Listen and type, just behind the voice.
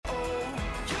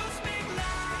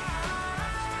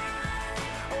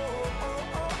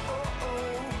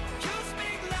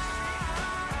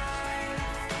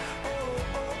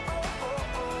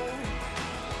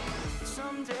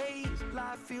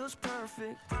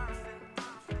perfect.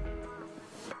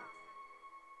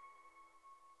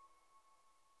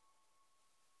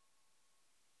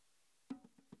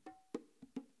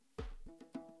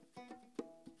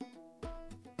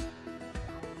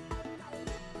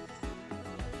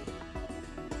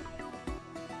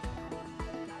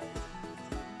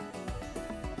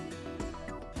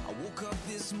 Up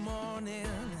this morning,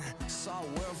 saw a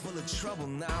world full of trouble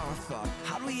now. I thought,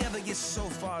 how do we ever get so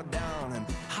far down? And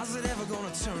how's it ever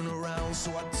gonna turn around?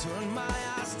 So I turned my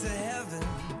eyes to heaven.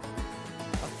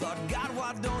 I thought, God,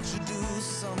 why don't you do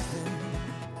something?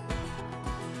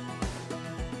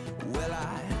 Well,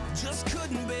 I just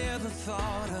couldn't bear the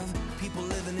thought of people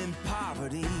living in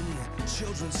poverty,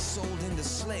 children sold into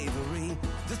slavery.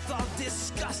 The thought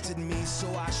disgusted me, so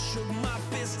I shook my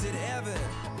fist at heaven.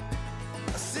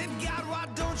 I said, God, why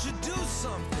don't you do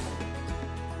something?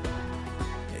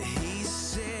 He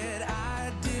said,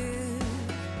 I did.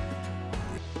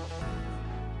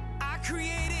 I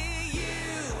created you.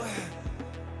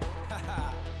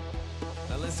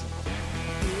 Now listen.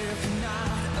 If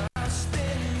not us,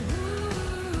 then who?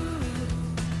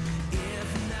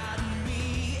 If not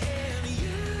me and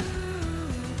you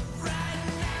right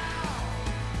now.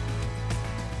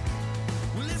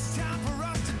 Well, it's time for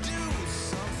us to do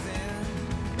something.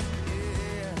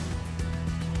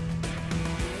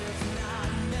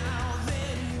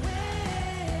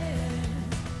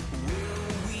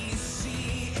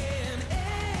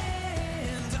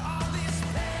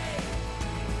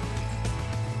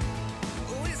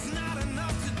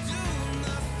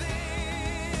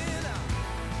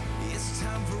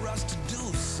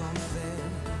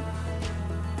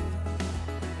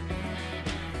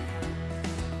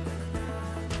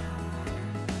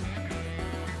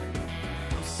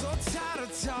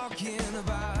 Talking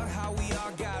about how we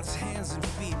are God's hands and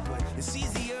feet, but it's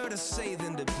easier to say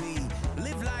than to be.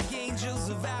 Live like angels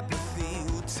of apathy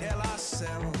who tell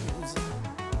ourselves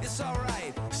it's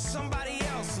alright, somebody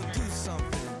else will do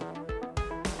something.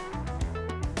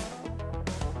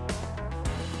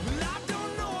 Well, I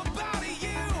don't know about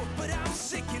you, but I'm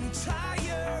sick and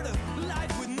tired of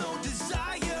life with no desire.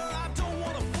 I don't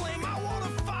want a flame, I want a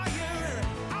fire.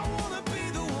 I want to be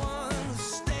the one who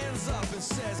stands up and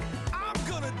says,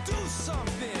 do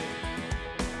something.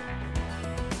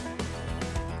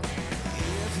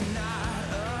 If not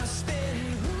us, then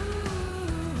who?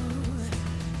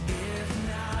 If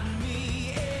not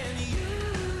me and you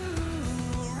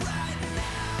right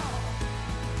now.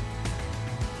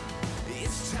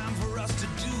 It's time for us to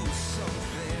do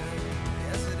something.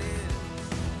 Yes, it is.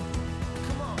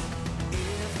 Come on.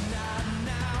 If not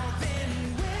now, then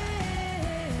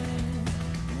when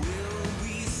will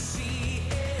we see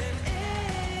an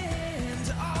end?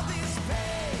 All this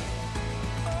pain,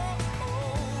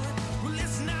 well,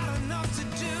 it's not enough to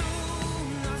do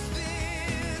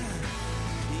nothing.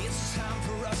 It's time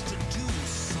for us to do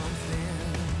something.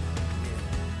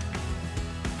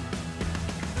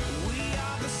 We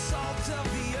are the salt of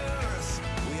the earth.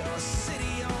 We are a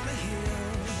city on a hill.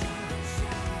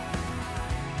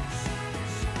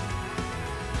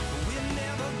 We're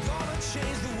never gonna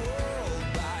change the world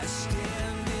by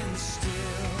standing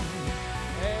still.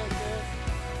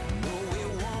 No, we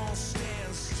won't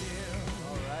stand still.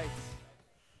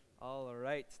 All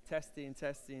right. Testing.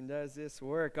 Does this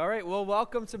work? All right. Well,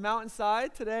 welcome to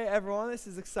Mountainside today, everyone. This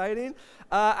is exciting.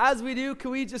 As we do,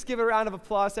 can we just give a round of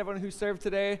applause to everyone who served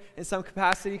today in some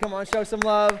capacity? Come on, show some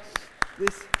love.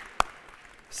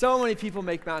 So many people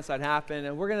make Mountainside happen,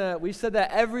 and we've said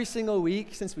that every single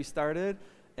week since we started,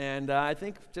 and I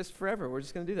think just forever we're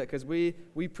just going to do that because we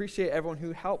appreciate everyone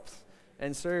who helps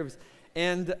and serves.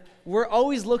 And we're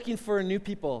always looking for new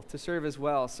people to serve as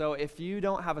well. So if you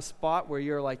don't have a spot where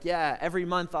you're like, yeah, every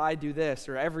month I do this,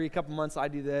 or every couple months I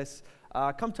do this,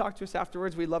 come talk to us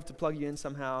afterwards. We'd love to plug you in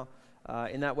somehow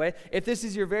in that way. If this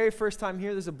is your very first time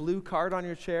here, there's a blue card on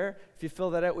your chair. If you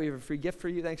fill that out, we have a free gift for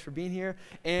you. Thanks for being here.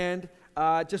 And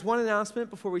just one announcement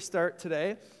before we start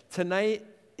today. Today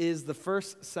is the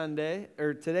first Sunday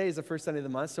of the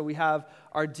month. So we have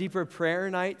our deeper prayer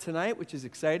night tonight, which is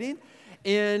exciting.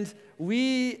 And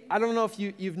I don't know if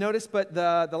you've noticed, but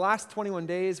the last 21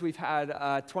 days, we've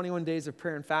had 21 days of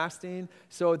prayer and fasting.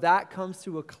 So that comes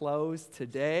to a close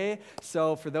today.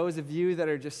 So for those of you that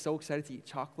are just so excited to eat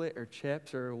chocolate or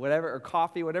chips or whatever, or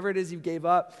coffee, whatever it is you gave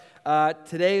up,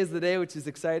 today is the day, which is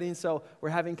exciting. So we're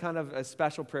having kind of a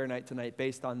special prayer night tonight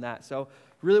based on that. So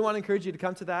really want to encourage you to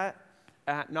come to that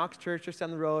at Knox Church just down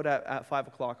the road at 5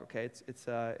 o'clock, okay? It's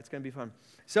going to be fun.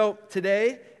 So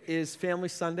today is Family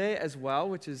Sunday as well,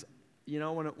 which is,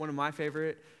 one of my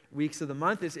favorite weeks of the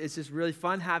month. It's just really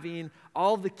fun having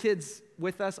all the kids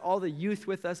with us, all the youth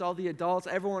with us, all the adults,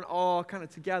 everyone all kind of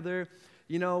together.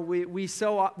 We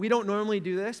don't normally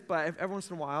do this, but every once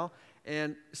in a while,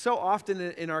 and so often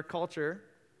in our culture,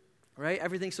 right,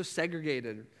 everything's so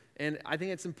segregated. And I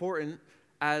think it's important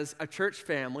as a church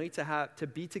family to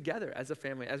be together as a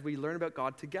family, as we learn about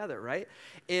God together, right?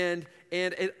 And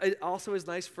it also is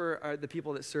nice for the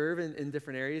people that serve in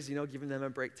different areas, giving them a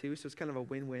break too, so it's kind of a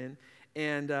win-win.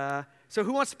 And so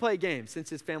who wants to play a game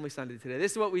since it's Family Sunday today?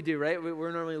 This is what we do, right?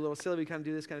 We're normally a little silly, we kind of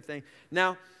do this kind of thing.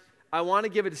 Now, I want to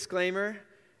give a disclaimer.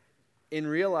 In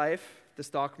real life, the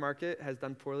stock market has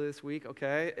done poorly this week,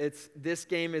 okay? This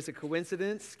game is a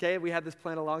coincidence, okay? We had this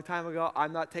planned a long time ago.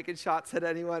 I'm not taking shots at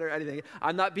anyone or anything.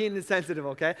 I'm not being insensitive,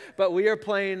 okay? But we are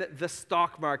playing the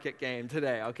stock market game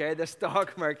today, okay? The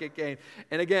stock market game.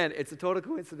 And again, it's a total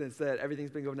coincidence that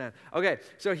everything's been going down. Okay,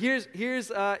 so here's what's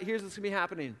going to be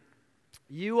happening.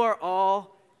 You are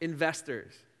all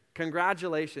investors.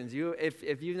 Congratulations.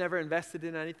 If you've never invested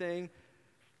in anything,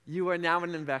 you are now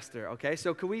an investor, okay?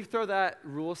 So can we throw that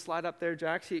rule slide up there,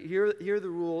 Jack? Here are the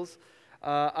rules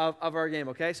of our game,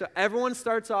 okay? So everyone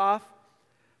starts off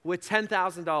with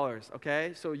 $10,000,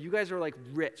 okay? So you guys are like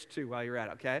rich too while you're at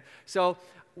it, okay? So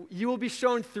you will be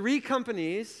shown 3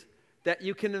 companies that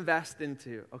you can invest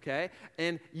into, okay?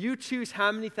 And you choose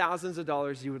how many thousands of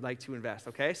dollars you would like to invest,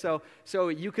 okay? So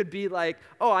you could be like,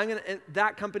 oh, I'm going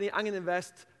to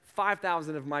invest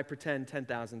 $5,000 of my pretend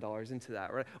 $10,000 into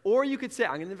that, right? Or you could say,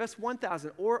 I'm going to invest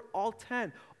 $1,000 or all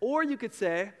 10. Or you could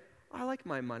say, I like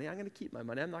my money. I'm going to keep my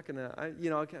money. I'm not going to, I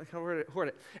can't hoard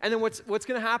it. And then what's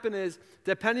going to happen is,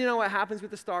 depending on what happens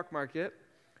with the stock market,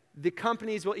 the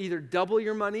companies will either double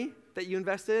your money that you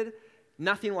invested,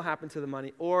 nothing will happen to the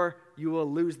money, or you will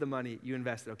lose the money you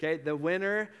invested, okay? The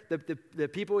winner, the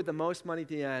people with the most money at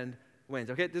the end wins,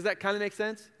 okay? Does that kind of make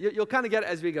sense? You'll kind of get it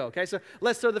as we go, okay? So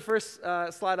let's throw the first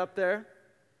slide up there.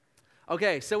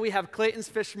 Okay, so we have Clayton's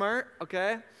Fish Mart,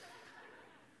 okay?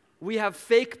 We have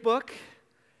Fake Book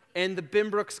and the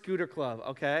Bimbrook Scooter Club,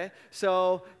 okay?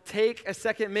 So take a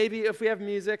second, maybe if we have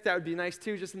music, that would be nice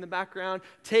too, just in the background.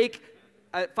 Take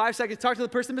 5 seconds, talk to the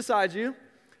person beside you.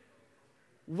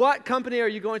 What company are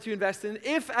you going to invest in,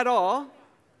 if at all?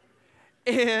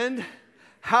 And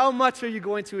how much are you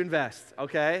going to invest,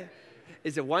 okay?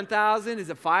 Is it 1,000? Is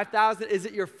it 5,000? Is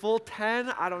it your full 10?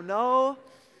 I don't know.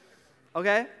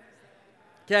 Okay?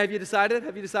 Okay, have you decided?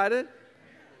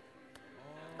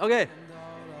 Okay.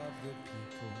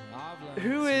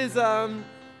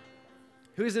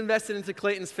 Who's invested into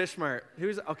Clayton's Fish Mart?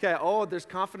 Okay, there's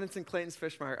confidence in Clayton's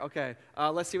Fish Mart. Okay,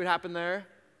 let's see what happened there.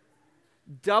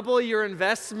 Double your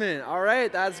investment. All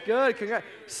right, that's good. Congrats.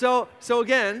 So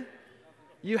again,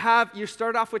 you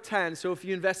start off with 10, so if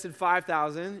you invested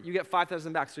 5,000, you get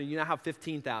 5,000 back, so you now have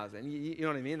 15,000. You know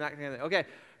what I mean? That kind of thing. Okay,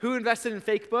 who invested in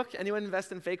Fake Book? Anyone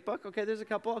invest in Fake Book? Okay, there's a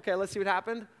couple. Okay, let's see what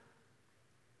happened.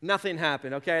 Nothing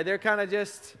happened, okay? They're kind of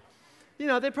just,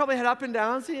 they probably had up and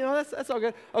downs, that's all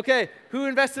good. Okay, who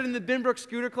invested in the Bimbrook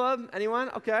Scooter Club? Anyone?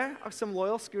 Okay, some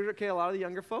loyal scooter, okay, a lot of the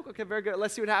younger folk. Okay, very good.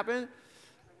 Let's see what happened.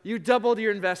 You doubled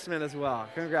your investment as well.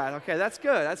 Congrats. Okay, that's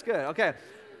good. Okay.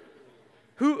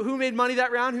 Who made money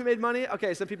that round? Who made money?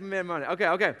 Okay, some people made money.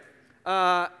 Okay.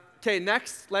 Okay,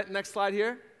 next slide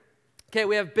here. Okay,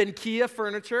 we have Benkia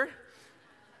Furniture.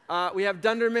 We have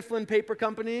Dunder Mifflin Paper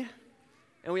Company.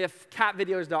 And we have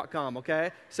catvideos.com,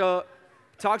 okay? So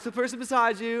talk to the person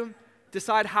beside you.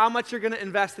 Decide how much you're going to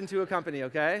invest into a company,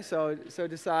 okay? So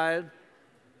decide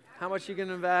how much you're going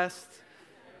to invest.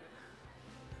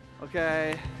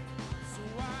 Okay.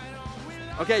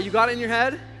 Okay, you got it in your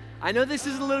head? I know this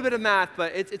is a little bit of math,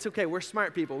 but it's okay. We're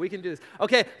smart people. We can do this.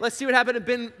 Okay, let's see what happened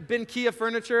to Benkia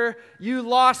Furniture. You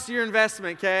lost your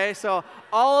investment, okay? So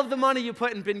all of the money you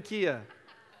put in Benkia,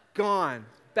 gone.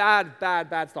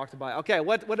 Bad stock to buy. Okay,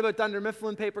 what about Dunder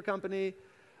Mifflin Paper Company?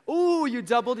 Ooh, you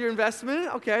doubled your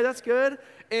investment? Okay, that's good.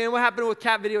 And what happened with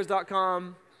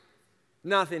catvideos.com?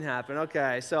 Nothing happened.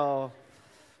 Okay, so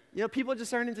people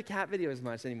just aren't into cat videos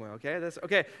much anymore, okay? That's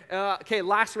okay. Okay,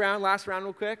 last round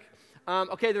real quick.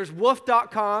 Okay, there's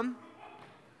wolf.com,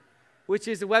 which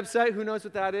is a website. Who knows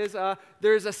what that is?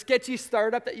 There's a sketchy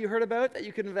startup that you heard about that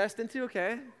you could invest into,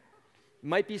 okay?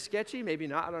 Might be sketchy, maybe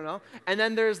not, I don't know. And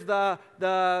then there's the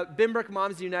Bimbrook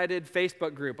Moms United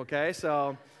Facebook group, okay?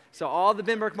 So all the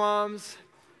Bimbrook moms,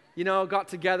 got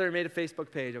together and made a Facebook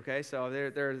page, okay? So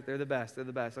they're the best,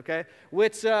 okay?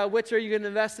 Which are you going to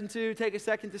invest into? Take a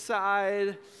second,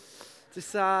 decide.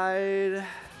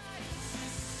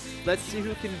 Let's see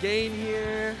who can gain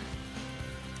here.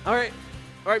 All right,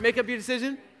 make up your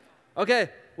decision.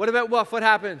 Okay, what about Wolf? What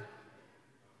happened?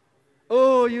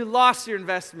 Oh, you lost your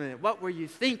investment. What were you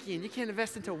thinking? You can't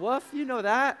invest into woof. You know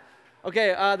that.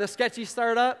 Okay, the sketchy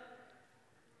startup.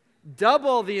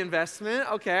 Double the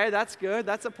investment. Okay, that's good.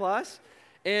 That's a plus.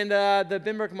 And the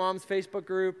Binbrook Moms Facebook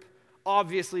group,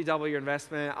 obviously double your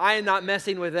investment. I am not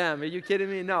messing with them. Are you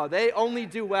kidding me? No, they only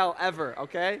do well ever,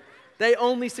 okay? They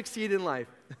only succeed in life.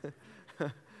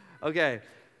 Okay.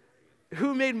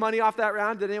 Who made money off that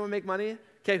round? Did anyone make money?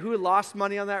 Okay, who lost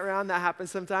money on that round? That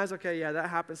happens sometimes. Okay, yeah, that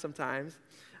happens sometimes.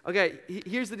 Okay,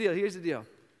 here's the deal.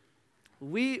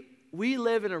 We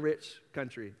live in a rich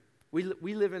country.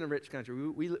 We live in a rich country.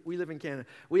 We live in Canada.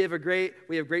 We have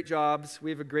great jobs.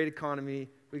 We have a great economy.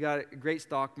 We got a great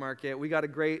stock market. We got a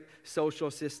great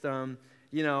social system,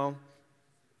 you know.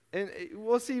 And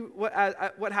we'll see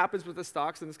what happens with the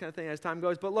stocks and this kind of thing as time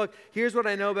goes. But look, here's what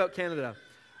I know about Canada.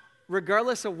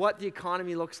 Regardless of what the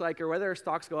economy looks like or whether our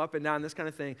stocks go up and down, this kind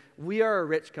of thing, we are a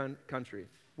rich country.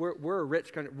 We're a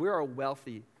rich country. We're a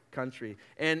wealthy country.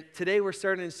 And today we're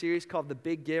starting a series called The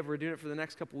Big Give. We're doing it for the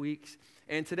next couple weeks.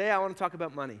 And today I want to talk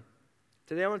about money.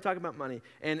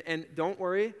 And don't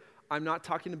worry, I'm not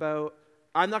going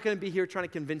to be here trying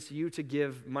to convince you to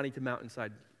give money to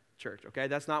Mountainside Church, okay?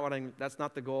 That's not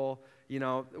the goal. You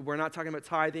know, we're not talking about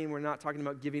tithing. We're not talking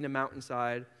about giving to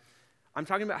Mountainside. I'm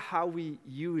talking about how we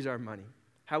use our money,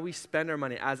 how we spend our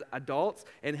money as adults.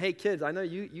 And hey, kids, I know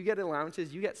you get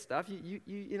allowances, you get stuff,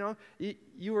 you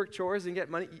work chores and get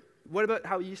money. What about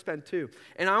how you spend too?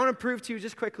 And I want to prove to you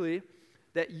just quickly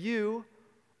that you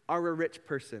are a rich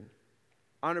person.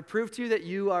 I want to prove to you that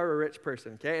you are a rich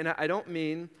person, okay? And I don't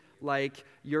mean like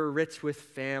you're rich with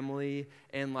family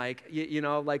and like,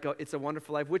 it's a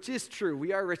wonderful life, which is true.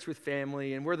 We are rich with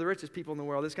family and we're the richest people in the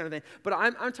world, this kind of thing. But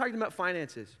I'm talking about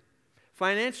finances.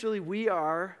 Financially, we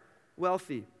are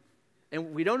wealthy.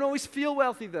 And we don't always feel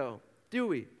wealthy, though, do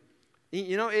we?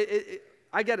 You know,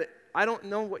 I get it. I don't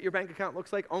know what your bank account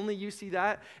looks like. Only you see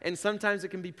that. And sometimes it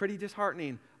can be pretty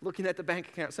disheartening looking at the bank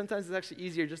account. Sometimes it's actually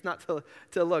easier just not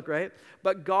to look, right?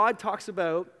 But God talks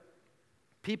about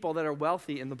people that are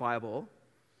wealthy in the Bible.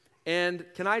 And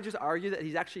can I just argue that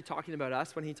he's actually talking about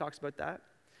us when he talks about that?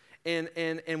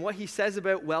 And what he says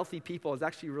about wealthy people is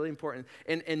actually really important.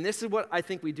 And this is what I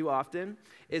think we do often,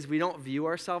 is we don't view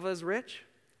ourselves as rich,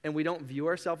 and we don't view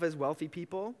ourselves as wealthy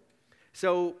people.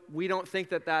 So we don't think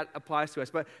that applies to us.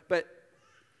 But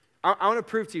I want to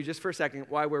prove to you just for a second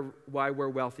why we're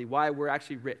wealthy, why we're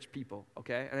actually rich people,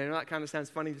 okay? And I know that kind of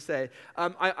sounds funny to say.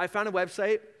 I found a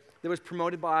website that was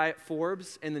promoted by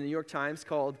Forbes and the New York Times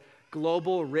called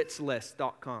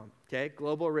globalrichlist.com, okay?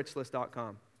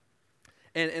 globalrichlist.com.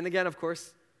 And again, of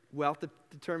course, wealth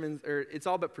determines, or it's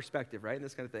all about perspective, right? And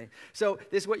this kind of thing. So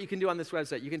this is what you can do on this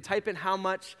website. You can type in how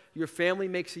much your family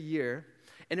makes a year,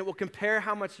 and it will compare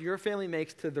how much your family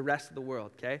makes to the rest of the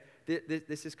world, okay?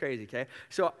 This is crazy, okay?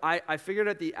 So I figured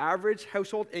out the average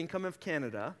household income of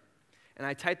Canada, and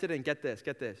I typed it in. Get this.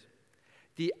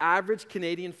 The average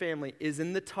Canadian family is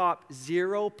in the top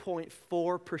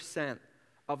 0.4%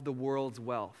 of the world's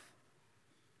wealth.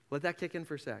 Let that kick in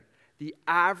for a sec. The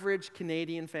average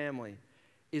Canadian family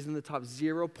is in the top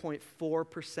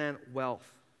 0.4%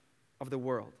 wealth of the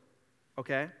world,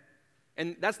 okay?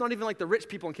 And that's not even like the rich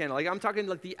people in Canada. Like I'm talking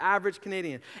like the average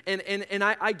Canadian. And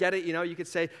I get it, you know, you could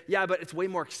say, yeah, but it's way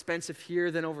more expensive here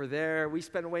than over there. We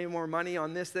spend way more money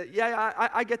on this, that. Yeah,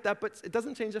 I get that, but it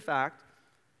doesn't change the fact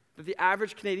that the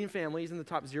average Canadian family is in the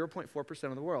top 0.4%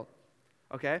 of the world,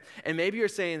 okay? And maybe you're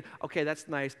saying, okay, that's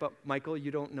nice, but Michael, you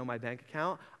don't know my bank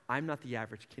account. I'm not the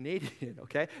average Canadian,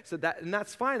 okay? So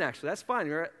that's fine, actually. That's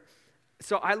fine.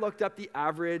 So I looked up the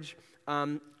average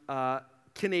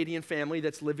Canadian family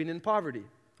that's living in poverty,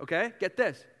 okay? Get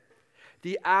this.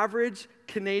 The average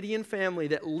Canadian family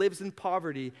that lives in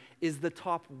poverty is the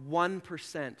top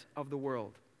 1% of the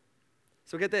world.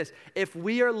 So get this. If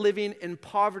we are living in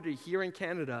poverty here in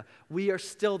Canada, we are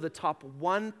still the top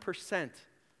 1%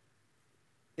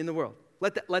 in the world.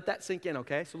 Let that sink in,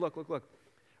 okay? So look.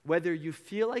 Whether you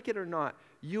feel like it or not,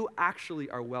 you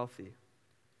actually are wealthy.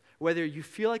 Whether you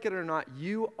feel like it or not,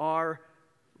 you are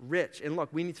rich. And look,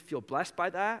 we need to feel blessed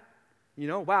by that. You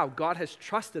know, wow, God has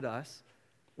trusted us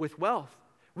with wealth.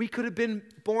 We could have been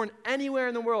born anywhere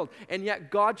in the world, and yet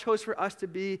God chose for us to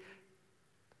be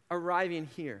arriving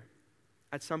here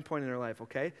at some point in our life,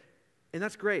 okay? And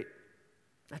that's great.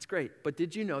 That's great. But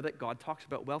did you know that God talks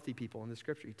about wealthy people in the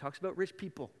scripture? He talks about rich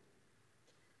people.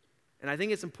 And I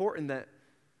think it's important that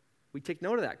we take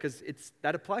note of that because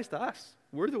that applies to us.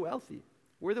 We're the wealthy.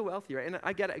 We're the wealthy, right? And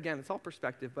I get it, again, it's all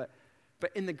perspective, but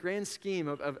in the grand scheme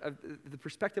of the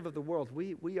perspective of the world,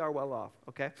 we are well off,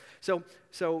 okay? So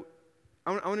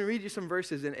I want to read you some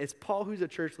verses, and it's Paul who's a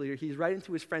church leader. He's writing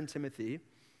to his friend Timothy,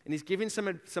 And he's giving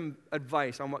some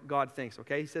advice on what God thinks,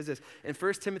 okay? He says this in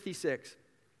 1 Timothy 6. He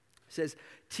says,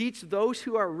 teach those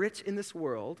who are rich in this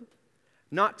world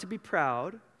not to be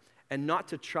proud and not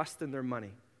to trust in their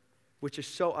money, which is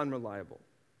so unreliable.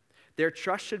 Their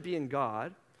trust should be in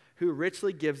God, who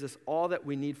richly gives us all that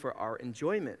we need for our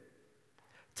enjoyment.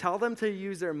 Tell them to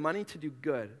use their money to do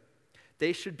good.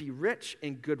 They should be rich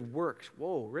in good works.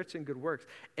 Whoa, rich in good works.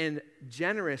 And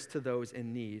generous to those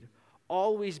in need,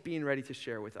 always being ready to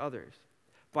share with others.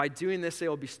 By doing this, they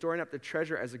will be storing up the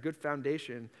treasure as a good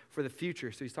foundation for the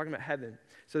future. So he's talking about heaven,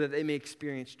 so that they may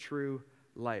experience true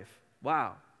life.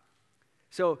 Wow.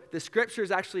 So the scriptures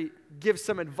actually give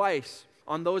some advice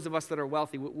on those of us that are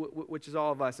wealthy, which is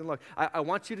all of us. And look, I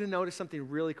want you to notice something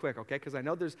really quick, okay? Because I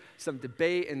know there's some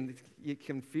debate and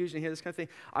confusion here, this kind of thing.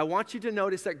 I want you to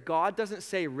notice that God doesn't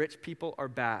say rich people are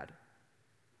bad.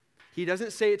 He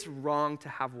doesn't say it's wrong to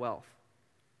have wealth,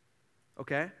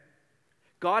 okay?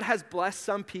 God has blessed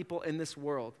some people in this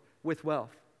world with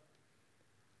wealth,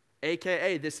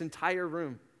 a.k.a. this entire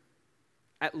room,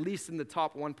 at least in the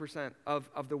top 1% of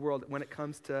the world when it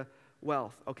comes to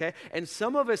wealth, okay? And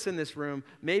some of us in this room,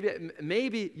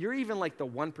 maybe you're even like the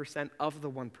 1% of the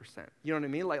 1%. You know what I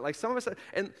mean? Like some of us,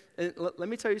 and let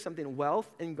me tell you something, wealth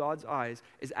in God's eyes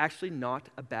is actually not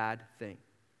a bad thing.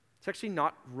 It's actually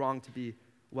not wrong to be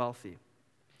wealthy.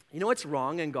 You know what's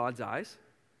wrong in God's eyes?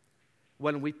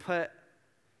 When we put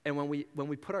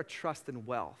our trust in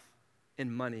wealth,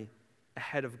 in money,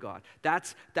 ahead of God.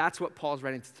 That's what Paul's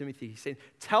writing to Timothy. He's saying,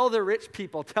 tell the rich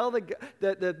people, tell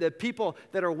the people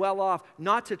that are well off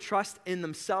not to trust in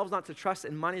themselves, not to trust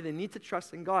in money. They need to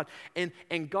trust in God.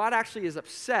 And God actually is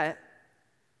upset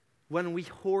when we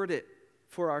hoard it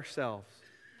for ourselves,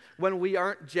 when we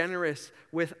aren't generous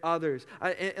with others.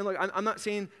 And look, I'm not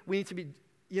saying we need to be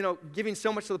giving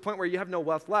so much to the point where you have no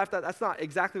wealth left. That's not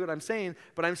exactly what I'm saying,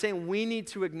 but I'm saying we need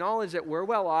to acknowledge that we're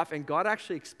well off and God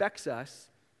actually expects us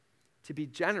to be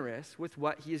generous with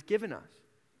what he has given us.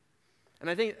 And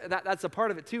I think that's a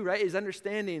part of it too, right? Is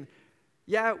understanding,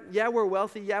 yeah, we're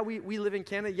wealthy. Yeah, we live in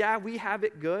Canada. Yeah, we have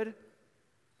it good.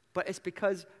 But it's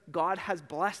because God has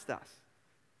blessed us.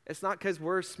 It's not because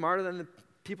we're smarter than the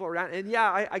people around. And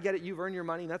yeah, I get it. You've earned your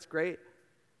money. That's great.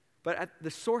 But at the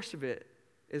source of it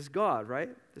is God, right?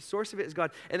 The source of it is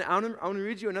God. And I want to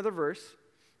read you another verse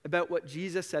about what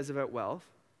Jesus says about wealth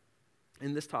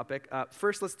in this topic.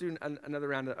 First, let's do another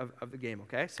round of the game,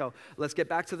 okay? So let's get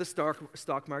back to the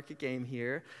stock market game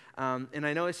here. And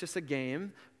I know it's just a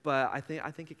game, but I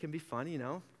think it can be fun,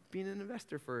 being an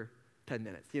investor for 10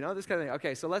 minutes, this kind of thing.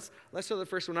 Okay, so let's show the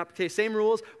first one up. Okay, same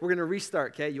rules. We're going to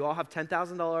restart, okay? You all have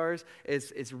 $10,000.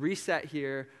 It's reset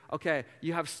here. Okay,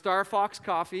 you have Star Fox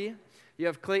Coffee. You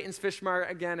have Clayton's Fish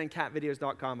Mart again and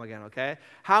catvideos.com again, okay?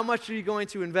 How much are you going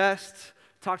to invest?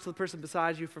 Talk to the person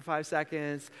beside you for 5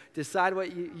 seconds. Decide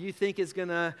what you think is going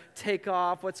to take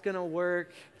off, what's going to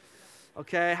work.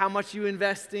 Okay, how much you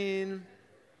investing?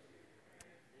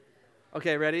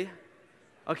 Okay, ready?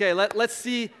 Okay, let's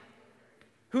see.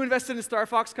 Who invested in Star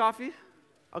Fox Coffee?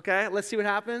 Okay, let's see what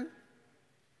happened.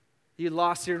 You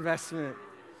lost your investment.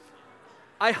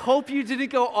 I hope you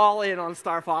didn't go all in on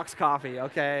Star Fox Coffee,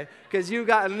 okay? Because you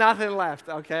got nothing left,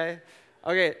 okay?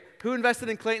 Okay. Who invested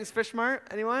in Clayton's Fish Mart?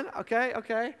 Anyone?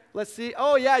 Okay. Let's see.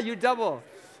 Oh, yeah, you double.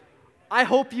 I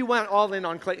hope you went all in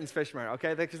on Clayton's Fish Mart,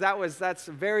 okay? Because that's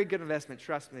a very good investment.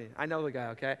 Trust me. I know the guy,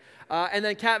 okay? And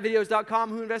then catvideos.com.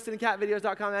 Who invested in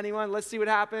catvideos.com? Anyone? Let's see what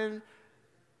happened.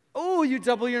 Oh, you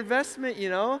double your investment,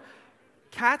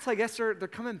 Cats, I guess, they're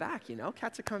coming back,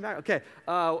 Cats are coming back. Okay.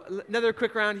 Another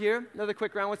quick round here.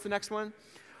 What's the next one?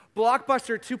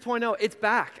 Blockbuster 2.0. It's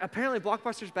back. Apparently,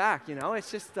 Blockbuster's back,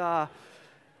 It's just...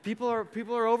 People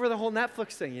are over the whole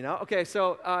Netflix thing, Okay,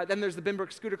 so then there's the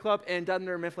Binbrook Scooter Club and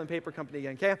Dunder Mifflin Paper Company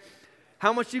again, okay?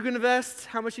 How much you going to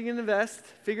invest?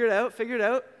 Figure it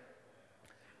out.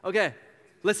 Okay,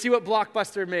 let's see what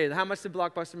Blockbuster made. How much did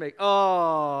Blockbuster make?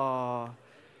 Oh,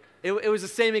 it was the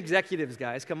same executives,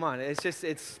 guys. Come on.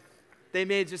 They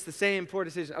made just the same poor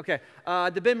decision. Okay,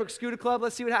 the Binbrook Scooter Club,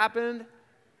 let's see what happened.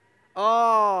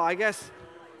 Oh, I guess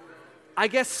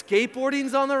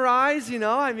skateboarding's on the rise,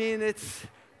 it's...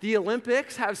 The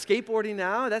Olympics have skateboarding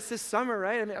now. That's this summer,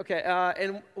 right? Okay.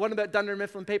 And what about Dunder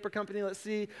Mifflin Paper Company? Let's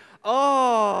see.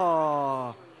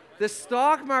 Oh, the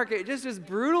stock market just was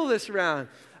brutal this round.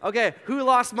 Okay, who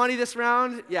lost money this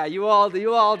round? Yeah, you all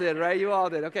did, right? You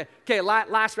all did. Okay.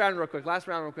 Last round real quick.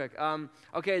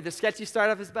 Okay, the sketchy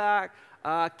startup is back.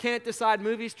 Can't decide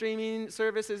movie streaming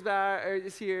service is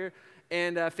here,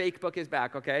 and Fake Book is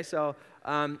back. Okay, so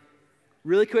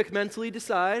really quick, mentally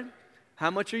decide. How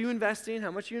much are you investing?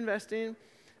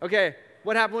 Okay,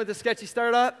 what happened with the sketchy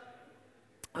startup?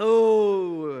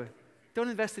 Oh, don't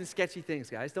invest in sketchy things,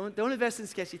 guys. Don't invest in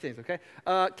sketchy things, okay?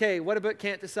 Okay, what about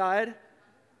can't decide?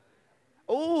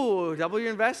 Oh, double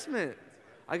your investment.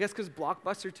 I guess because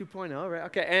Blockbuster 2.0, right?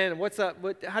 Okay, and what's up?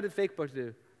 How did Facebook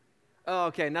do? Oh,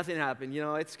 okay, nothing happened. You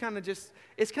know, it's kind of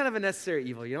a necessary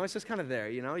evil. You know, it's just kind of there.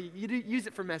 You know, you do use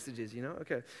it for messages. You know,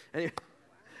 okay. Anyway,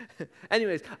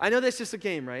 anyways, I know that's just a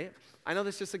game, right? I know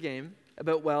that's just a game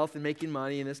about wealth and making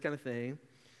money and this kind of thing.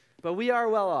 But we are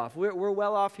well off. We're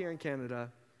well off here in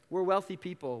Canada. We're wealthy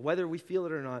people, whether we feel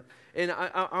it or not. And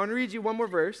I want to read you one more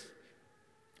verse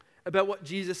about what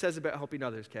Jesus says about helping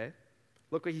others, okay?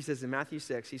 Look what he says in Matthew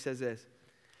 6. He says this,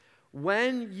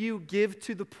 when you give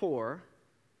to the poor,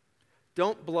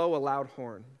 don't blow a loud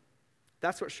horn.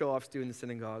 That's what show-offs do in the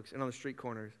synagogues and on the street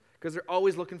corners, because they're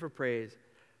always looking for praise.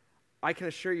 I can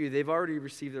assure you they've already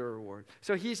received their reward.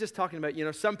 So he's just talking about,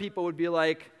 some people would be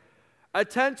like,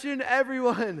 attention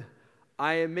everyone,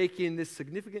 I am making this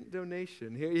significant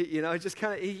donation. Here, just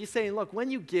kind of, he's saying, look, when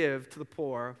you give to the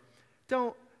poor,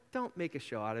 don't make a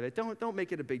show out of it. Don't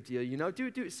make it a big deal.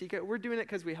 Do it secret. We're doing it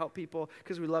because we help people,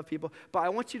 because we love people. But I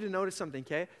want you to notice something,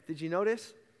 okay? Did you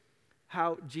notice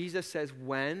how Jesus says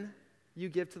when you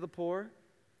give to the poor?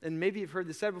 And maybe you've heard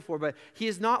this said before, but he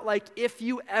is not like if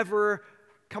you ever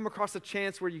come across a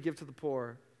chance where you give to the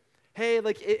poor. Hey,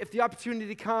 like if the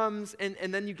opportunity comes and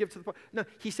then you give to the poor. No,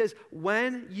 he says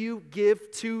when you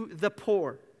give to the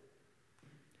poor.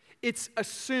 It's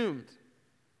assumed.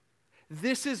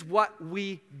 This is what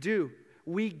we do.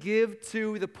 We give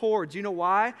to the poor. Do you know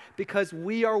why? Because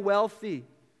we are wealthy.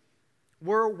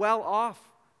 We're well off.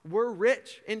 We're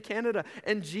rich in Canada.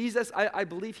 And Jesus, I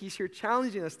believe he's here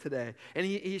challenging us today. And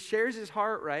he shares his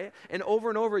heart, right? And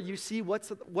over you see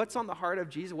what's on the heart of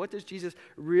Jesus. What does Jesus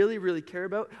really, really care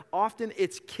about? Often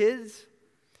it's kids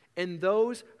and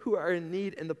those who are in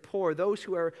need and the poor, those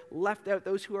who are left out,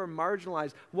 those who are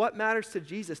marginalized. What matters to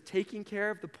Jesus? Taking care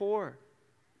of the poor.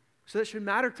 So that should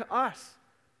matter to us,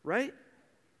 right?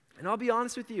 And I'll be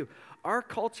honest with you. Our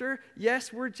culture,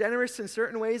 yes, we're generous in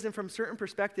certain ways and from certain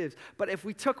perspectives, but if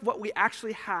we took what we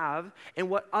actually have and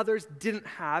what others didn't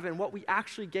have and what we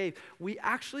actually gave, we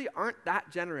actually aren't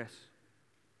that generous.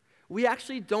 We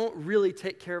actually don't really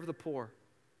take care of the poor,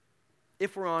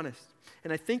 if we're honest.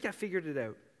 And I think I figured it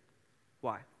out.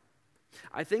 Why?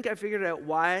 I think I figured out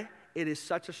why it is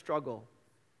such a struggle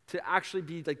to actually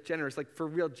be like generous, like for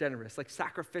real generous, like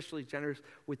sacrificially generous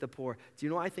with the poor. Do you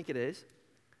know why I think it is?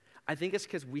 I think it's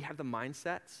because we have the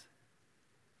mindsets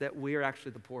that we're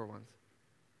actually the poor ones.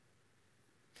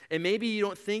 And maybe you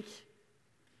don't think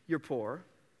you're poor,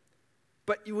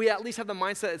 but we at least have the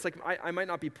mindset, it's like, I might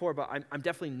not be poor, but I'm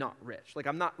definitely not rich. Like,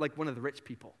 I'm not like one of the rich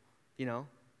people, And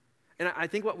I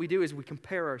think what we do is we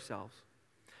compare ourselves.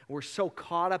 We're so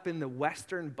caught up in the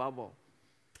Western bubble,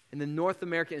 in the North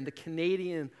American, in the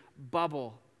Canadian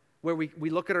bubble, where we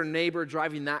look at our neighbor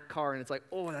driving that car, and it's like,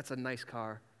 oh, that's a nice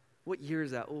car. What year is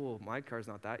that? Oh, my car's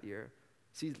not that year.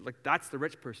 See, like that's the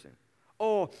rich person.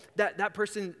 Oh, that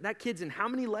person, that kid's in how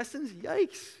many lessons?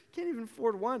 Yikes, can't even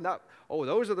afford one.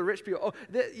 Those are the rich people.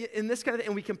 Oh, in this kind of thing,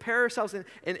 and we compare ourselves, and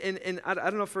I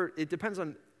don't know it depends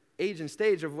on age and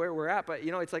stage of where we're at, but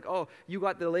it's like, oh, you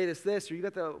got the latest this, or you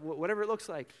got the whatever it looks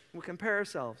like. We compare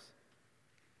ourselves.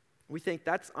 We think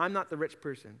I'm not the rich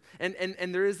person.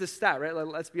 And there is this stat, right?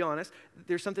 Let's be honest.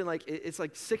 There's something like, it's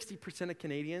like 60% of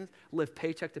Canadians live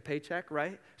paycheck to paycheck,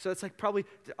 right? So it's like probably,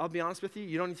 I'll be honest with you,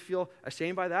 you don't need to feel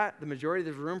ashamed by that. The majority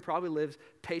of the room probably lives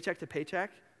paycheck to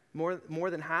paycheck, more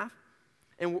than half.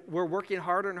 And we're working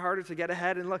harder and harder to get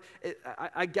ahead. And look,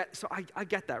 I get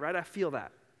that, right? I feel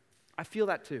that. I feel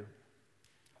that too.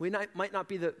 We might not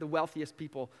be the wealthiest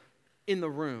people in the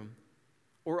room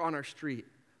or on our street,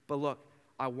 but look,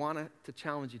 I want to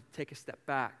challenge you to take a step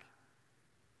back.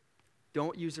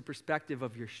 Don't use the perspective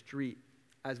of your street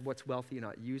as what's wealthy or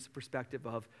not. Use the perspective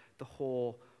of the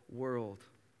whole world.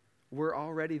 We're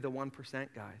already the 1%,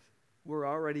 guys. We're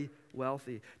already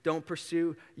wealthy. Don't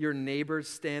pursue your neighbor's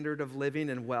standard of living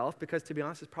and wealth, because to be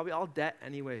honest, it's probably all debt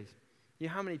anyways. You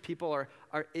know how many people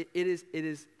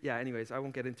anyways, I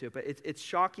won't get into it, but it's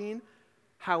shocking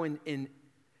how in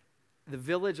the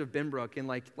village of Binbrook, in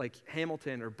like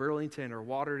Hamilton or Burlington or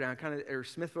Waterdown, or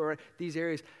Smithville, right, these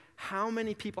areas, how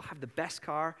many people have the best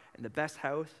car and the best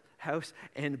house,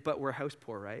 but we're house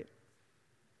poor, right?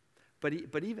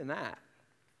 But even that,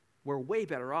 we're way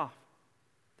better off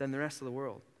than the rest of the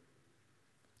world.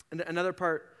 And another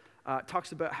part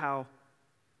talks about how,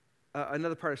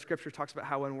 another part of Scripture talks about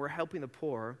how when we're helping the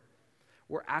poor,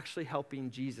 we're actually helping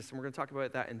Jesus. And we're going to talk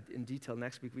about that in detail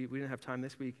next week. We didn't have time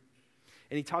this week.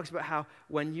 And he talks about how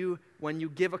when you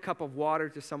give a cup of water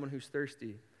to someone who's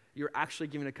thirsty, you're actually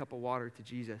giving a cup of water to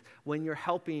Jesus. When you're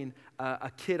helping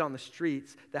a kid on the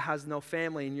streets that has no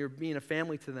family and you're being a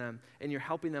family to them and you're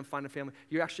helping them find a family,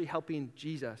 you're actually helping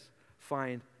Jesus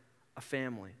find a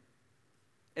family.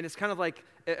 And it's kind of like,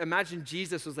 imagine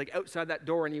Jesus was like outside that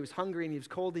door and he was hungry and he was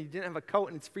cold and he didn't have a coat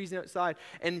and it's freezing outside.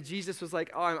 And Jesus was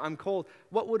like, oh, I'm cold.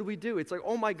 What would we do? It's like,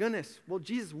 oh my goodness. Well,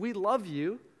 Jesus, we love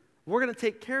you. We're going to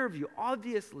take care of you,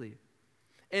 obviously.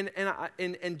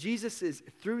 And Jesus is,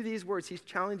 through these words, he's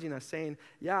challenging us saying,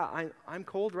 yeah, I'm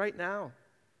cold right now.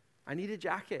 I need a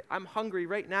jacket. I'm hungry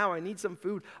right now. I need some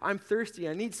food. I'm thirsty.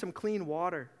 I need some clean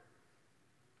water.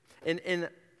 And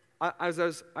I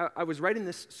was writing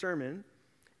this sermon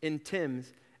in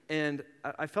Tim's, and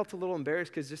I felt a little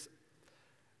embarrassed because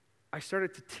I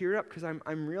started to tear up because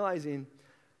I'm realizing,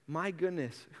 my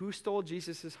goodness, who stole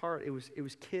Jesus' heart? It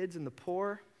was kids and the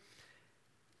poor.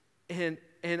 And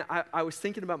I was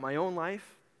thinking about my own life,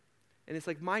 and it's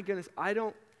like, my goodness, I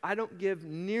don't give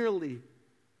nearly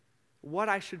what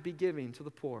I should be giving to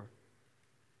the poor.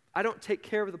 I don't take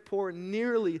care of the poor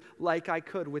nearly like I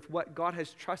could with what God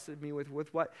has trusted me with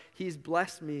what he's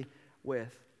blessed me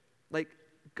with. Like,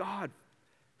 God,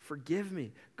 forgive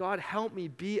me. God, help me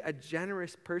be a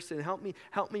generous person. Help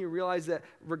me realize that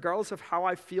regardless of how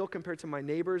I feel compared to my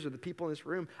neighbors or the people in this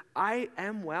room, I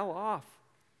am well off.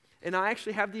 And I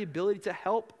actually have the ability to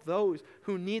help those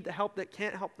who need the help that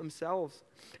can't help themselves.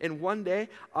 And one day,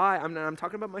 I'm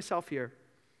talking about myself here.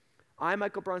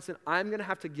 Michael Bronson, I'm going to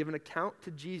have to give an account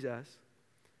to Jesus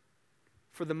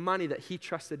for the money that he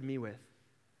trusted me with.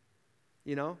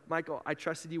 You know, Michael, I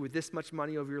trusted you with this much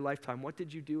money over your lifetime. What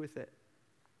did you do with it?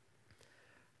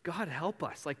 God, help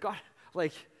us.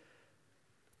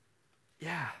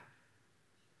 Yeah.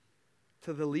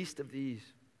 To the least of these.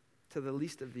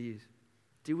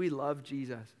 Do we love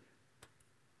Jesus?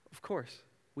 Of course.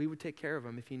 We would take care of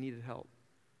him if he needed help.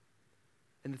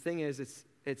 And the thing is,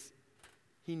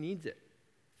 he needs it.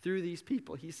 Through these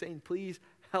people, he's saying, please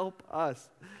help us.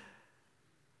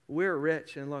 We're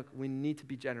rich, and look, we need to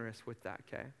be generous with that,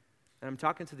 okay? And I'm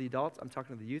talking to the adults, I'm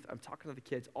talking to the youth, I'm talking to the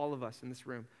kids, all of us in this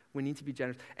room. We need to be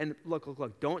generous. And look,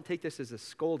 don't take this as a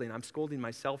scolding. I'm scolding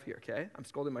myself here, okay? I'm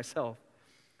scolding myself.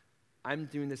 I'm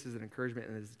doing this as an encouragement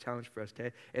and as a challenge for us,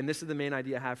 okay? And this is the main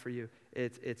idea I have for you.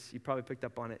 It's you probably picked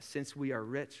up on it. Since we are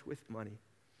rich with money,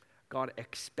 God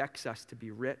expects us to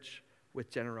be rich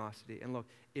with generosity. And look,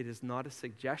 it is not a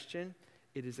suggestion,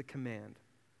 it is a command.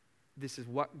 This is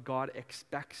what God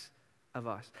expects of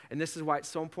us. And this is why it's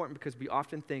so important, because we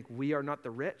often think we are not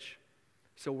the rich,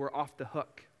 so we're off the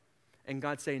hook. And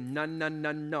God's saying,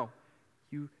 no.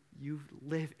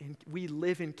 We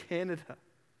live in Canada.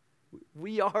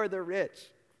 We are the rich.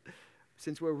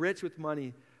 Since we're rich with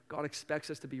money, God expects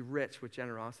us to be rich with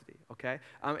generosity, okay?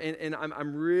 And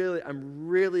I'm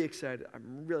really excited.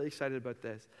 I'm really excited about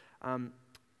this.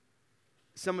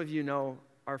 Some of you know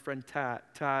our friend Tat.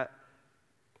 Tat,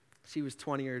 she was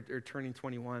 20 or turning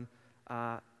 21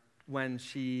 when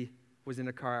she was in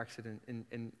a car accident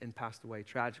and passed away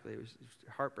tragically. It was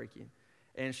heartbreaking.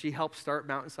 And she helped start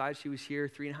Mountainside. She was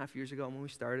here 3.5 years ago when we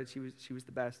started. She was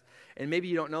the best. And maybe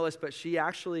you don't know this, but she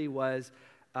actually was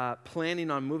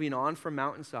planning on moving on from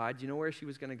Mountainside. Do you know where she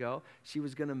was going to go? She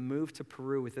was going to move to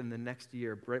Peru within the next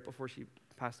year, right before she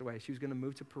passed away. She was going to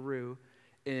move to Peru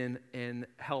and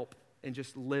help and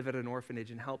just live at an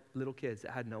orphanage and help little kids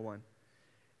that had no one.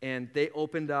 And they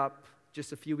opened up,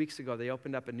 just a few weeks ago, they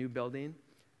opened up a new building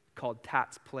called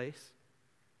Tat's Place.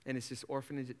 And it's this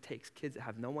orphanage that takes kids that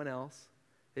have no one else.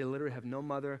 They literally have no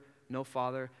mother, no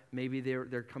father. Maybe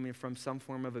they're coming from some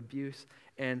form of abuse.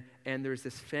 And there's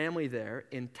this family there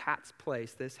in Tat's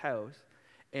Place, this house,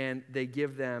 and they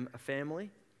give them a family.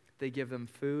 They give them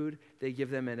food. They give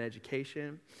them an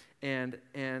education. And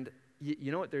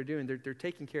you know what they're doing? They're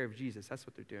taking care of Jesus. That's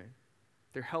what they're doing.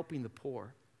 They're helping the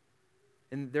poor.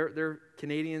 And they're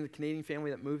Canadian, the Canadian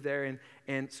family that moved there.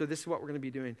 And so this is what we're going to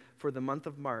be doing. For the month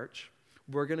of March,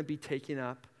 we're going to be taking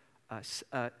up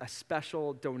a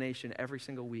special donation every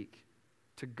single week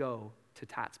to go to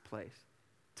Tat's Place,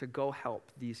 to go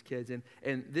help these kids.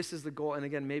 And this is the goal. And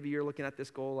again, maybe you're looking at this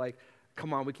goal like,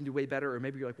 come on, we can do way better. Or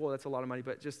maybe you're like, whoa, that's a lot of money.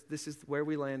 But just this is where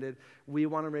we landed. We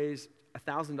want to raise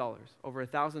 $1,000, over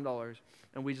 $1,000.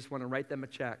 And we just want to write them a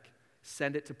check,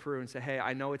 send it to Peru and say, hey,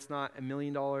 I know it's not $1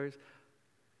 million,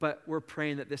 but we're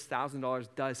praying that this $1,000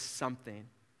 does something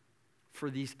for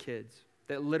these kids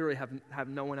that literally have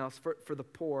no one else, for the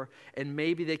poor, and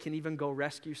maybe they can even go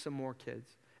rescue some more kids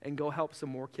and go help some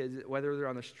more kids, whether they're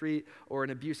on the street or an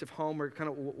abusive home or kind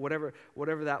of whatever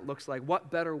that looks like. What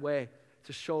better way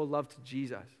to show love to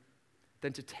Jesus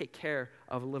than to take care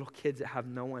of little kids that have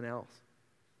no one else?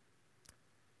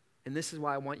 And this is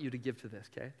why I want you to give to this,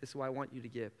 okay? This is why I want you to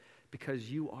give,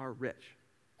 because you are rich,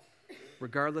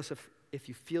 regardless of if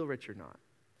you feel rich or not.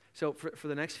 So for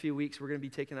the next few weeks, we're going to be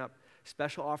taking up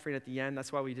special offering at the end.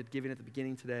 That's why we did giving at the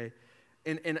beginning today.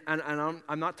 And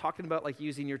I'm not talking about like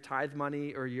using your tithe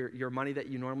money or your money that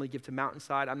you normally give to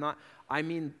Mountainside. I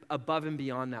mean above and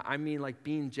beyond that. I mean like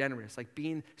being generous, like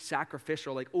being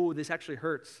sacrificial, like, oh, this actually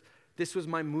hurts. This was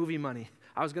my movie money.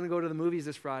 I was going to go to the movies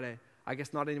this Friday. I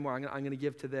guess not anymore. I'm going to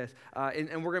give to this.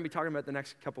 And we're going to be talking about the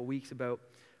next couple weeks about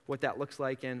what that looks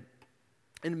like. And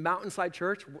in Mountainside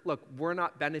Church, look, we're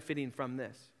not benefiting from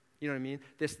this. You know what I mean?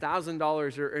 This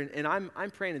 $1,000, and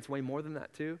I'm praying it's way more than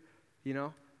that too, you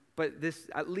know? But this,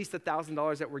 at least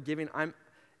 $1,000 that we're giving,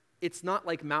 it's not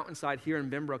like Mountainside here in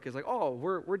Binbrook is like, oh,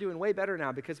 we're doing way better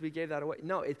now because we gave that away.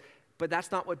 No, but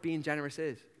that's not what being generous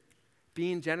is.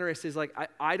 Being generous is like,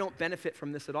 I don't benefit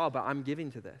from this at all, but I'm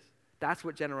giving to this. That's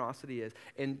what generosity is,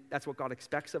 and that's what God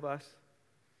expects of us.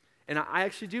 And I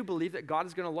actually do believe that God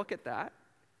is going to look at that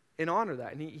and honor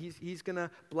that, and he's going to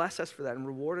bless us for that and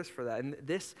reward us for that. And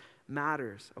this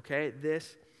matters, okay?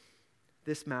 This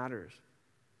matters.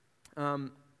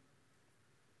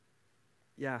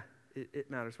 Yeah, it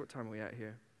matters. What time are we at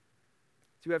here?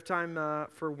 Do we have time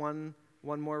for one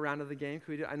more round of the game?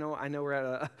 Can we do? I know we're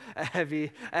at a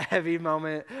heavy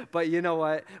moment, but you know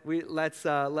what? Let's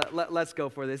go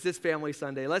for this. This Family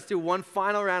Sunday. Let's do one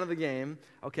final round of the game,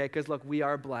 okay? Because look, we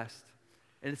are blessed,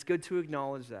 and it's good to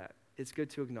acknowledge that. It's good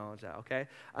to acknowledge that, okay?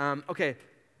 Okay,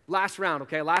 last round,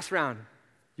 okay? Last round.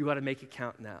 You got to make it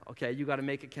count now, okay? You got to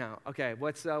make it count. Okay,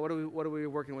 what are we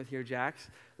working with here, Jax?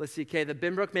 Let's see. Okay, the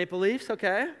Binbrook Maple Leafs,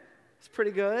 okay? It's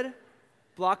pretty good.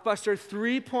 Blockbuster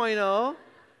 3.0.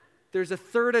 There's a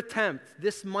third attempt.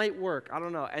 This might work. I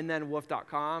don't know. And then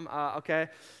wolf.com, okay?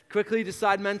 Quickly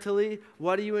decide mentally,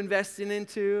 what are you investing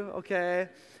into, okay?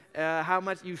 How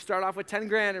much? You start off with 10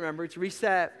 grand, remember, it's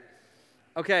reset.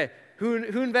 Okay, who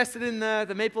invested in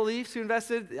the Maple Leafs? Who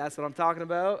invested? That's what I'm talking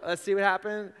about. Let's see what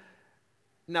happened.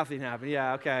 Nothing happened.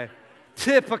 Yeah, okay.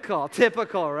 Typical,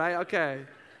 right? Okay.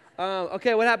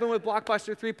 Okay, what happened with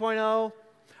Blockbuster 3.0?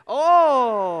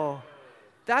 Oh,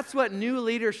 that's what new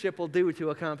leadership will do to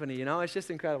a company, you know? It's just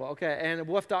incredible. Okay, and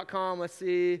wolf.com, let's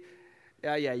see.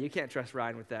 Yeah, you can't trust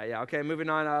Ryan with that. Yeah, okay, moving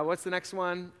on. What's the next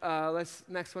one?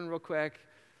 Next one real quick.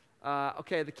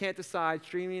 Okay, the Can't Decide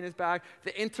streaming is back.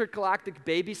 The Intergalactic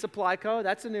Baby Supply Co.,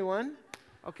 that's a new one.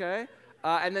 Okay.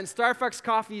 And then Starbucks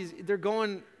Coffees, they're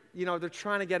going... You know, they're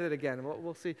trying to get it again.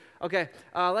 We'll see. Okay,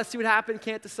 let's see what happened.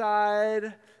 Can't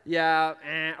Decide. Yeah,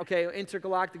 okay,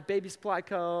 Intergalactic Baby Supply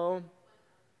Co.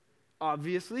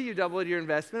 Obviously, you doubled your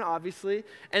investment, obviously.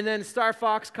 And then Star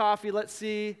Fox Coffee, let's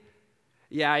see.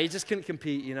 Yeah, you just couldn't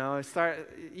compete, you know.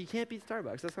 You can't beat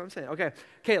Starbucks, that's what I'm saying.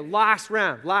 Okay, last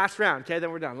round. Okay,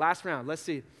 then we're done. Last round, let's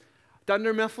see.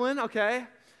 Dunder Mifflin, okay.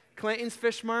 Clayton's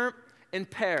Fish Mart,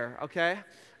 and Pear, okay.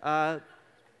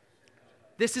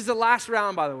 This is the last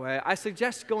round, by the way. I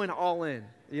suggest going all in,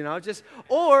 you know,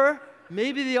 or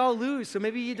maybe they all lose, so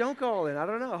maybe you don't go all in. I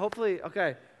don't know. Hopefully,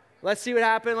 okay. Let's see what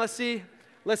happened. Let's see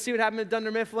what happened to Dunder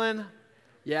Mifflin.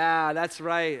 Yeah, that's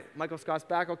right. Michael Scott's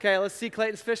back. Okay, let's see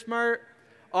Clayton's Fish Mart,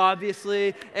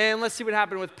 obviously. And let's see what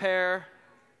happened with Pear.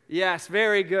 Yes,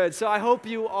 very good. So I hope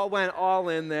you all went all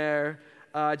in there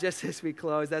just as we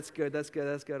close. That's good.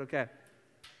 Okay.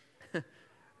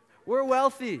 We're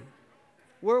wealthy.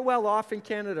 We're well off in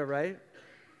Canada, right?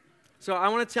 So I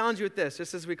want to challenge you with this,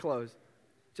 just as we close.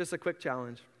 Just a quick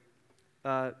challenge.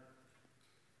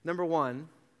 Number one,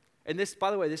 and this,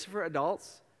 by the way, this is for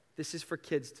adults. This is for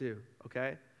kids too,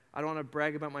 okay? I don't want to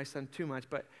brag about my son too much,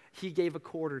 but he gave a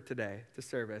quarter today to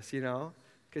service, you know?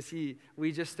 Because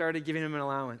we just started giving him an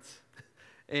allowance.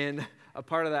 And a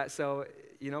part of that, so,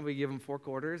 you know, we give him 4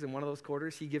 quarters, and one of those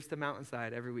quarters he gives to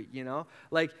Mountainside every week, you know?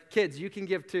 Like, kids, you can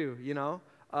give too, you know?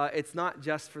 It's not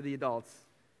just for the adults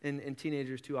and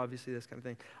teenagers too, obviously, this kind of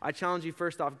thing. I challenge you,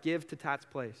 first off, give to Tat's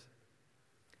Place.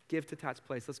 Give to Tat's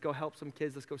Place. Let's go help some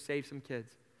kids. Let's go save some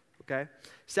kids, okay?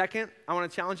 Second, I want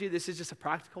to challenge you. This is just a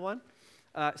practical one.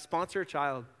 Sponsor a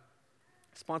child.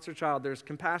 Sponsor a child. There's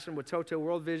Compassion, Watoto,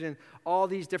 World Vision, all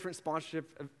these different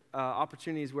sponsorship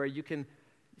opportunities where you can,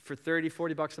 for $30,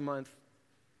 $40 a month,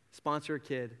 sponsor a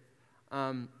kid.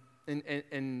 And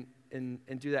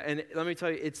do that. And let me tell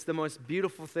you, it's the most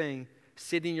beautiful thing,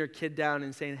 sitting your kid down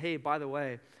and saying, hey, by the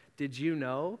way, did you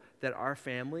know that our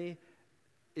family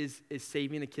is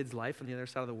saving a kid's life on the other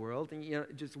side of the world? And, you know,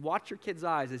 just watch your kid's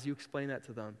eyes as you explain that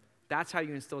to them. That's how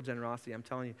you instill generosity, I'm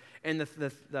telling you. And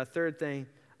the third thing,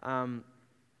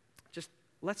 just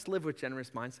let's live with generous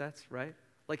mindsets, right?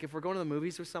 Like if we're going to the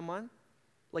movies with someone,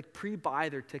 like pre-buy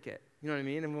their ticket. You know what I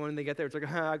mean? And when they get there, it's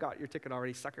like, I got your ticket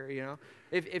already, sucker, you know?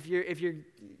 If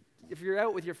you're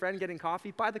out with your friend getting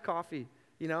coffee, buy the coffee,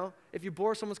 you know? If you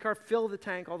borrow someone's car, fill the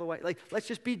tank all the way. Like, let's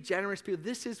just be generous people.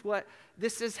 This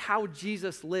is how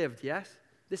Jesus lived, yes?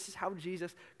 This is how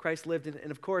Jesus Christ lived.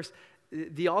 And of course,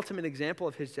 the ultimate example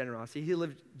of his generosity, he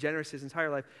lived generous his entire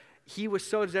life. He was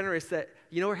so generous that,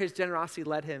 you know where his generosity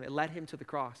led him? It led him to the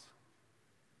cross.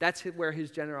 That's where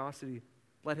his generosity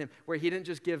led him, where he didn't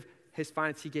just give his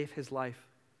finance, he gave his life.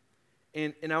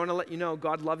 And I want to let you know,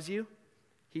 God loves you.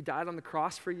 He died on the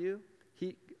cross for you.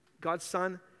 God's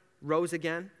Son rose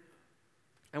again.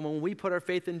 And when we put our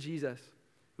faith in Jesus,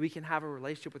 we can have a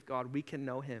relationship with God. We can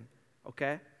know him,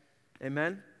 okay?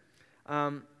 Amen?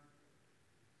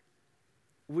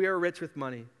 We are rich with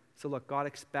money. So look, God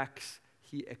expects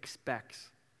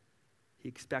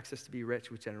us to be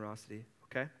rich with generosity,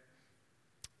 okay?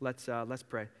 Let's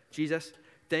pray. Jesus,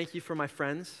 thank you for my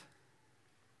friends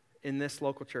in this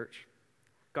local church.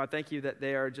 God, thank you that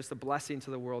they are just a blessing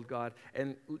to the world, God.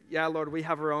 And yeah, Lord, we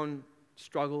have our own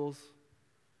struggles,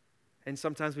 and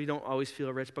sometimes we don't always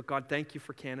feel rich, but God, thank you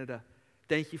for Canada.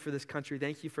 Thank you for this country.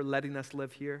 Thank you for letting us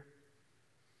live here.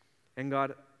 And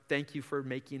God, thank you for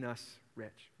making us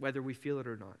rich, whether we feel it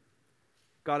or not.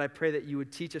 God, I pray that you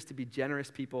would teach us to be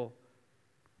generous people,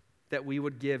 that we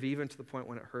would give even to the point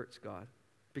when it hurts, God,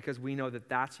 because we know that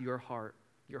that's your heart.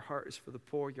 Your heart is for the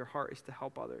poor. Your heart is to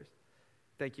help others.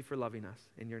 Thank you for loving us.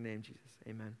 In your name, Jesus.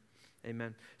 Amen.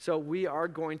 Amen. So we are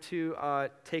going to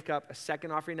take up a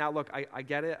second offering. Now, look, I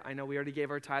get it. I know we already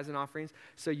gave our tithes and offerings.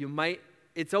 So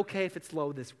it's okay if it's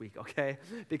low this week, okay?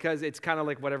 Because it's kind of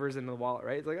like whatever's in the wallet,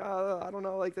 right? It's like, oh, I don't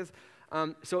know, like this.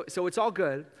 So it's all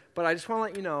good. But I just want to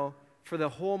let you know, for the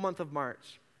whole month of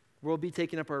March, we'll be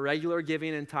taking up our regular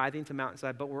giving and tithing to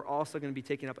Mountainside, but we're also going to be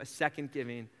taking up a second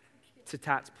giving to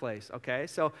Tat's Place, okay?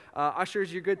 So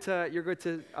ushers, you're good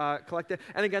to collect it.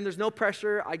 And again, there's no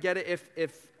pressure. I get it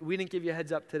if we didn't give you a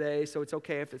heads up today, so it's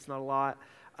okay if it's not a lot.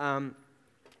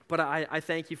 But I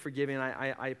thank you for giving.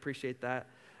 I appreciate that.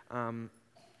 And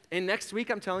next week,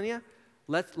 I'm telling you,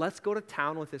 let's go to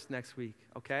town with this next week,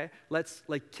 okay? Let's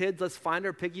find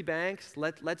our piggy banks.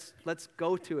 Let's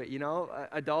go to it, you know?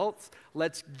 Adults,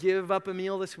 let's give up a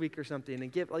meal this week or something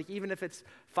and give, even if it's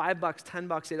 $5,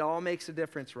 $10, it all makes a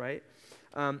difference, right?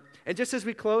 And just as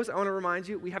we close, I want to remind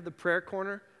you, we have the prayer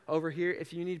corner over here.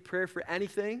 If you need prayer for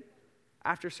anything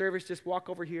after service, just walk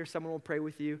over here. Someone will pray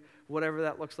with you, whatever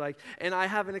that looks like. And I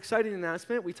have an exciting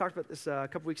announcement. We talked about this a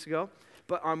couple weeks ago,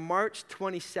 but on March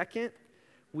 22nd,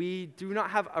 we do not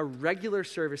have a regular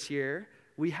service here.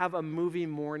 We have a movie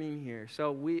morning here.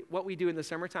 So what we do in the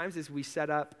summer times is we set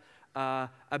up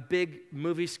a big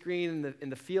movie screen in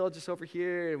the field just over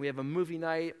here, and we have a movie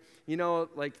night. You know,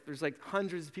 there's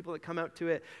hundreds of people that come out to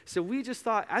it. So we just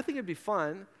thought, I think it'd be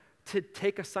fun to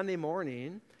take a Sunday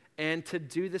morning and to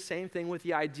do the same thing with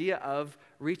the idea of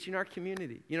reaching our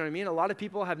community. You know what I mean? A lot of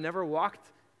people have never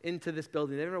walked into this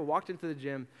building. They've never walked into the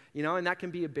gym, you know, and that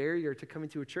can be a barrier to coming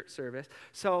to a church service.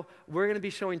 So we're going to be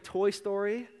showing Toy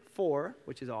Story 4,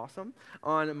 which is awesome.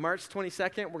 On March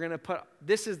 22nd, we're going to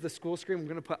this is the school screen. We're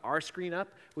going to put our screen up,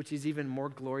 which is even more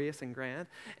glorious and grand.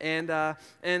 And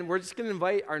we're just going to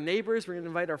invite our neighbors. We're going to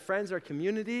invite our friends, our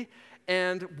community.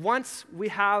 And once we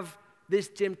have this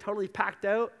gym totally packed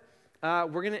out,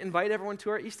 we're going to invite everyone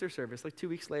to our Easter service 2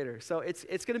 weeks later. So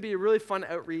it's going to be a really fun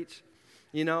outreach,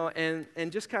 you know, and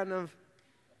just kind of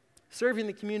serving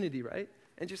the community, right?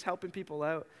 And just helping people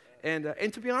out. And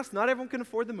to be honest, not everyone can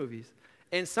afford the movies.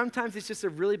 And sometimes it's just a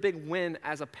really big win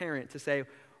as a parent to say,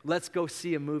 let's go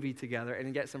see a movie together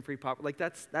and get some free pop.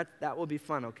 That will be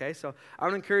fun, okay? So I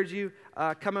would encourage you,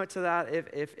 come out to that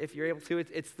if you're able to.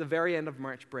 It's the very end of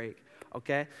March break,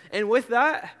 okay? And with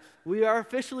that, we are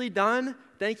officially done.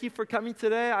 Thank you for coming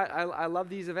today. I love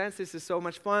these events. This is so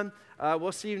much fun.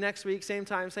 We'll see you next week, same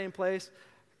time, same place.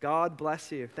 God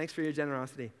bless you. Thanks for your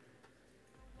generosity.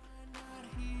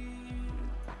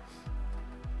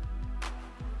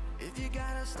 If you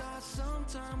gotta start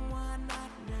sometime, why not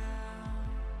now?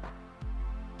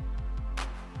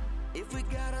 If we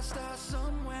gotta start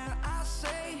somewhere, I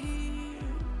say here.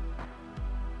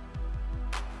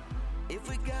 If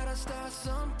we gotta start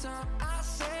sometime, I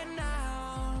say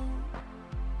now.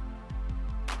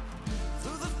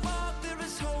 Through the fog there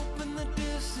is hope in the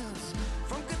distance.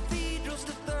 From cathedrals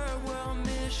to third world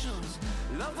missions,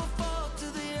 love will fall to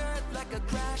the earth like a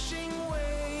crashing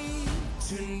wave.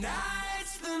 Tonight